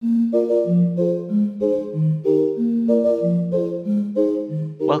Welcome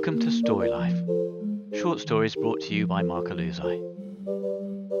to Story Life, short stories brought to you by Mark Aluzai.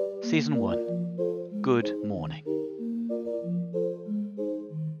 Season 1, Good Morning.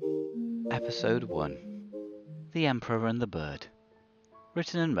 Episode 1, The Emperor and the Bird.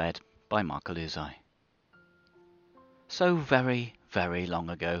 Written and read by Mark Aluzai. So very, very long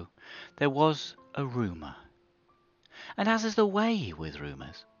ago, there was a rumour. And as is the way with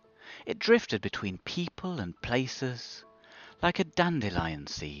rumours, it drifted between people and places like a dandelion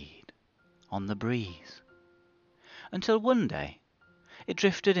seed on the breeze, until one day it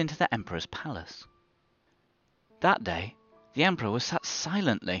drifted into the Emperor's palace. That day the Emperor was sat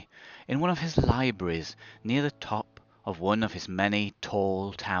silently in one of his libraries near the top of one of his many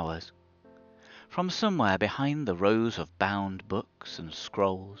tall towers. From somewhere behind the rows of bound books and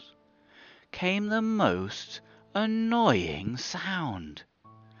scrolls came the most annoying sound.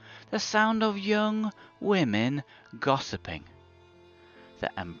 The sound of young women gossiping.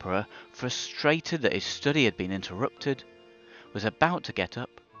 The Emperor, frustrated that his study had been interrupted, was about to get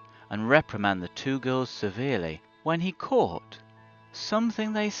up and reprimand the two girls severely when he caught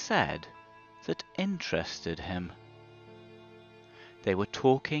something they said that interested him. They were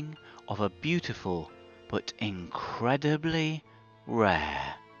talking of a beautiful but incredibly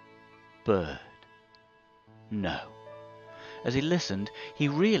rare bird. No. As he listened, he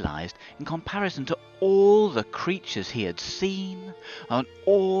realized, in comparison to all the creatures he had seen and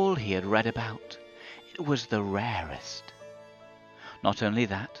all he had read about, it was the rarest. Not only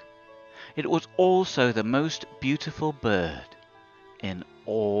that, it was also the most beautiful bird in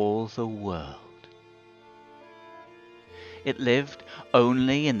all the world. It lived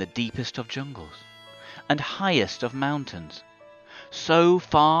only in the deepest of jungles and highest of mountains, so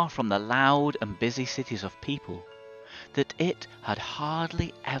far from the loud and busy cities of people that it had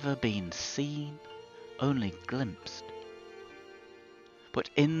hardly ever been seen, only glimpsed. But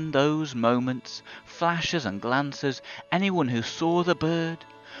in those moments, flashes and glances, anyone who saw the bird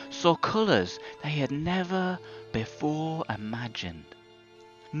saw colours they had never before imagined,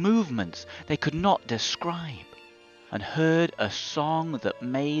 movements they could not describe, and heard a song that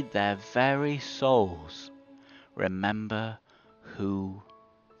made their very souls remember who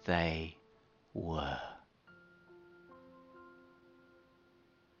they were.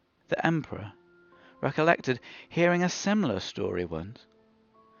 The Emperor recollected hearing a similar story once.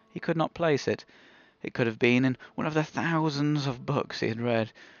 He could not place it. It could have been in one of the thousands of books he had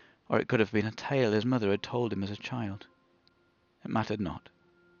read, or it could have been a tale his mother had told him as a child. It mattered not,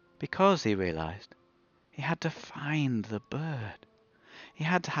 because, he realized, he had to find the bird. He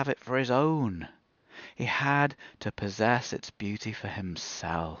had to have it for his own. He had to possess its beauty for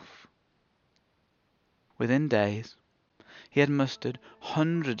himself. Within days, he had mustered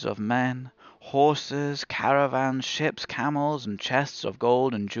hundreds of men, horses, caravans, ships, camels, and chests of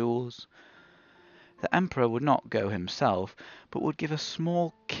gold and jewels. The Emperor would not go himself, but would give a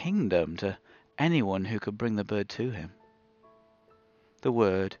small kingdom to anyone who could bring the bird to him. The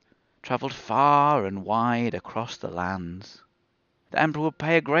word travelled far and wide across the lands. The Emperor would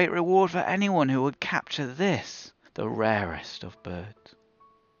pay a great reward for anyone who would capture this, the rarest of birds.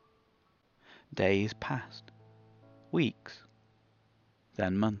 Days passed, weeks,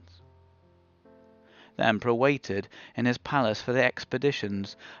 then months. The Emperor waited in his palace for the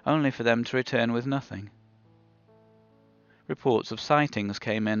expeditions, only for them to return with nothing. Reports of sightings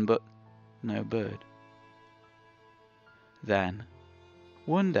came in, but no bird. Then,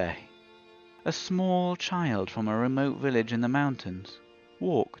 one day, a small child from a remote village in the mountains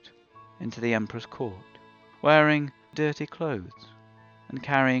walked into the Emperor's court, wearing dirty clothes and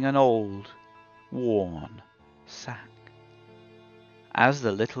carrying an old, worn sack. As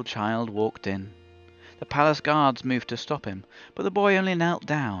the little child walked in, the palace guards moved to stop him, but the boy only knelt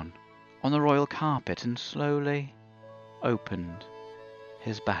down on the royal carpet and slowly opened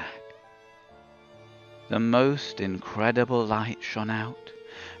his bag. The most incredible light shone out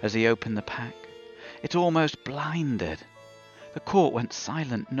as he opened the pack. It almost blinded. The court went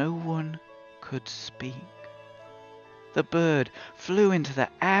silent. No one could speak. The bird flew into the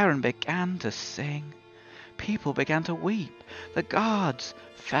air and began to sing. People began to weep. The guards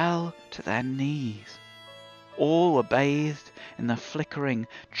fell to their knees. All were bathed in the flickering,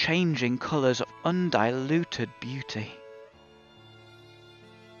 changing colours of undiluted beauty.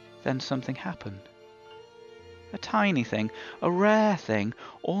 Then something happened. A tiny thing, a rare thing,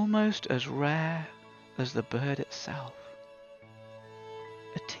 almost as rare as the bird itself.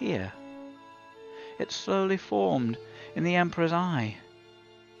 A tear. It slowly formed in the Emperor's eye.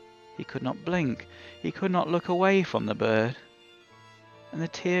 He could not blink. He could not look away from the bird. and the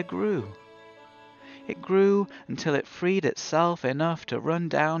tear grew. It grew until it freed itself enough to run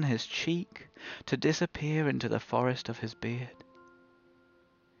down his cheek, to disappear into the forest of his beard.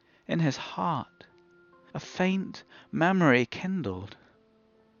 In his heart, a faint memory kindled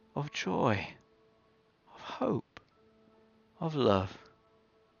of joy, of hope, of love,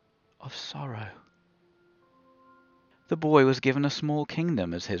 of sorrow. The boy was given a small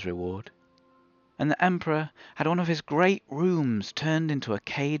kingdom as his reward, and the emperor had one of his great rooms turned into a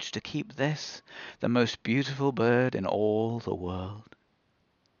cage to keep this, the most beautiful bird in all the world.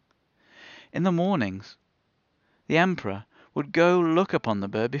 In the mornings, the emperor would go look upon the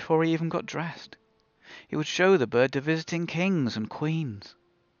bird before he even got dressed. He would show the bird to visiting kings and queens.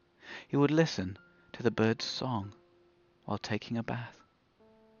 He would listen to the bird's song while taking a bath.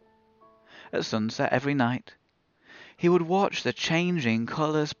 At sunset every night, he would watch the changing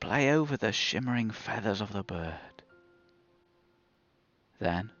colours play over the shimmering feathers of the bird.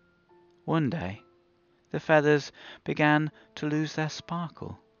 Then, one day, the feathers began to lose their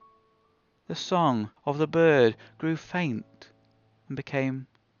sparkle. The song of the bird grew faint and became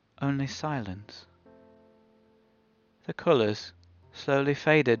only silence. The colours slowly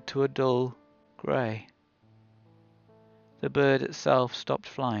faded to a dull grey. The bird itself stopped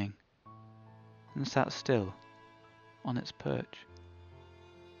flying and sat still on its perch.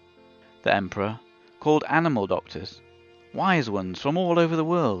 The emperor called animal doctors, wise ones from all over the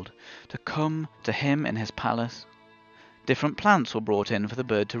world, to come to him in his palace. Different plants were brought in for the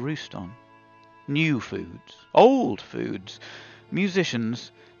bird to roost on. New foods, old foods.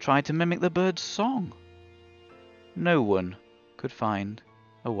 Musicians tried to mimic the bird's song. No one could find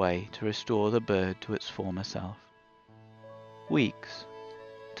a way to restore the bird to its former self. Weeks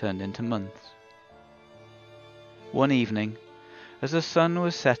turned into months. One evening, as the sun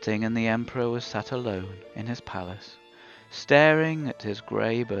was setting and the emperor was sat alone in his palace, staring at his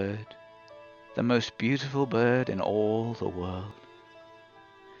grey bird, the most beautiful bird in all the world,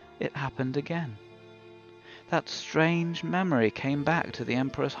 it happened again. That strange memory came back to the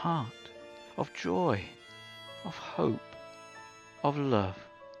emperor's heart, of joy, of hope, of love,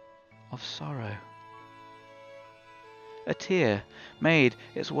 of sorrow. A tear made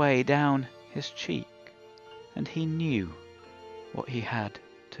its way down his cheek, and he knew what he had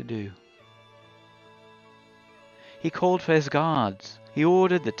to do. He called for his guards. He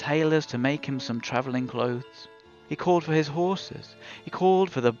ordered the tailors to make him some travelling clothes. He called for his horses. He called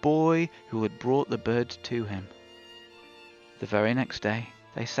for the boy who had brought the bird to him. The very next day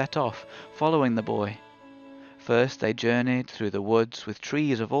they set off, following the boy. First they journeyed through the woods with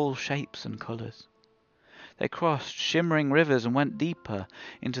trees of all shapes and colours. They crossed shimmering rivers and went deeper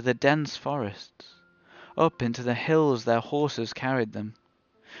into the dense forests. Up into the hills their horses carried them.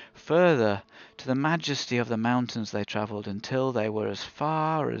 Further to the majesty of the mountains they travelled until they were as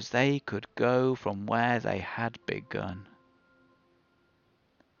far as they could go from where they had begun.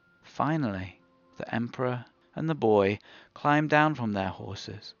 Finally, the emperor and the boy climbed down from their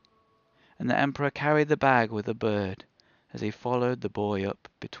horses, and the emperor carried the bag with the bird as he followed the boy up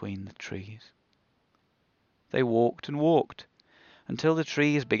between the trees. They walked and walked until the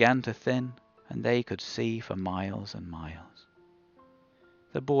trees began to thin and they could see for miles and miles.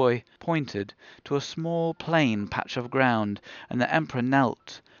 The boy pointed to a small plain patch of ground, and the emperor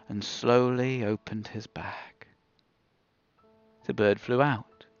knelt and slowly opened his bag. The bird flew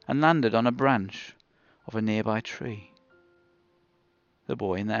out and landed on a branch of a nearby tree. The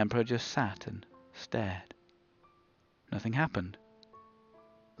boy and the emperor just sat and stared. Nothing happened.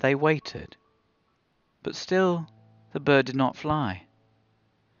 They waited, but still the bird did not fly.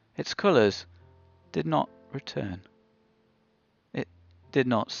 Its colours did not return. It did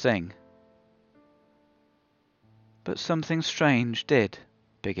not sing. But something strange did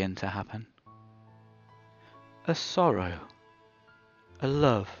begin to happen. A sorrow, a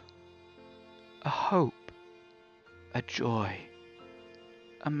love, a hope, a joy,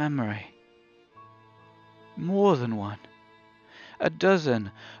 a memory. More than one, a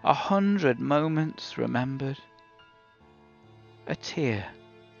dozen, 100 moments remembered. A tear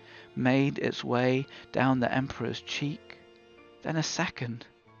made its way down the emperor's cheek, then a second,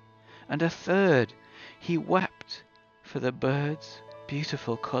 and a third. He wept for the bird's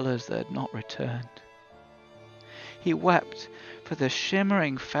beautiful colours that had not returned. He wept for the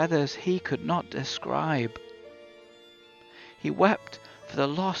shimmering feathers he could not describe. He wept for the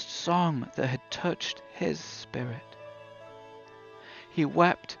lost song that had touched his spirit. He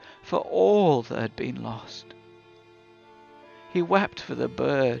wept for all that had been lost. He wept for the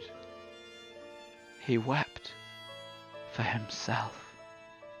bird. He wept for himself.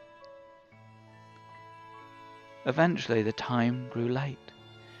 Eventually the time grew late,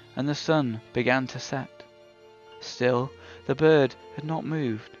 and the sun began to set. Still the bird had not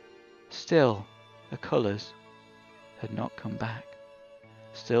moved. Still the colours had not come back.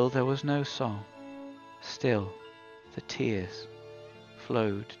 Still there was no song. Still the tears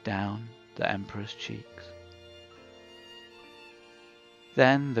flowed down the Emperor's cheeks.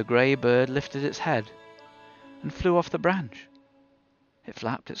 Then the grey bird lifted its head and flew off the branch. It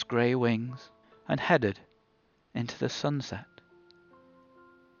flapped its grey wings and headed into the sunset.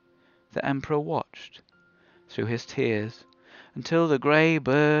 The Emperor watched through his tears until the grey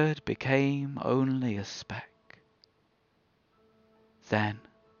bird became only a speck. Then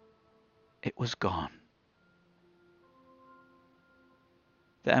it was gone.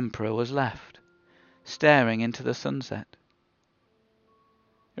 The Emperor was left staring into the sunset.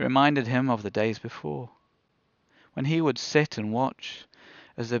 It reminded him of the days before, when he would sit and watch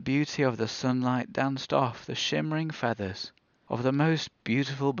as the beauty of the sunlight danced off the shimmering feathers of the most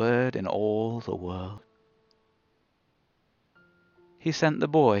beautiful bird in all the world. He sent the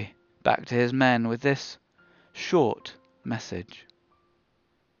boy back to his men with this short message: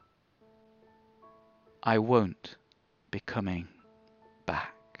 I won't be coming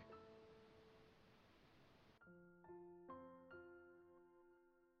back.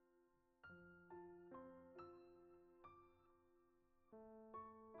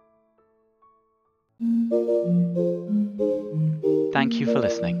 Thank you for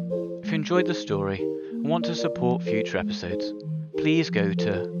listening. If you enjoyed the story and want to support future episodes, please go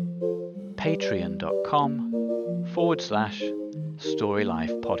to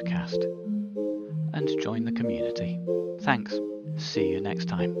patreon.com/storylifepodcast and join the community. Thanks. See you next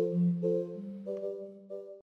time.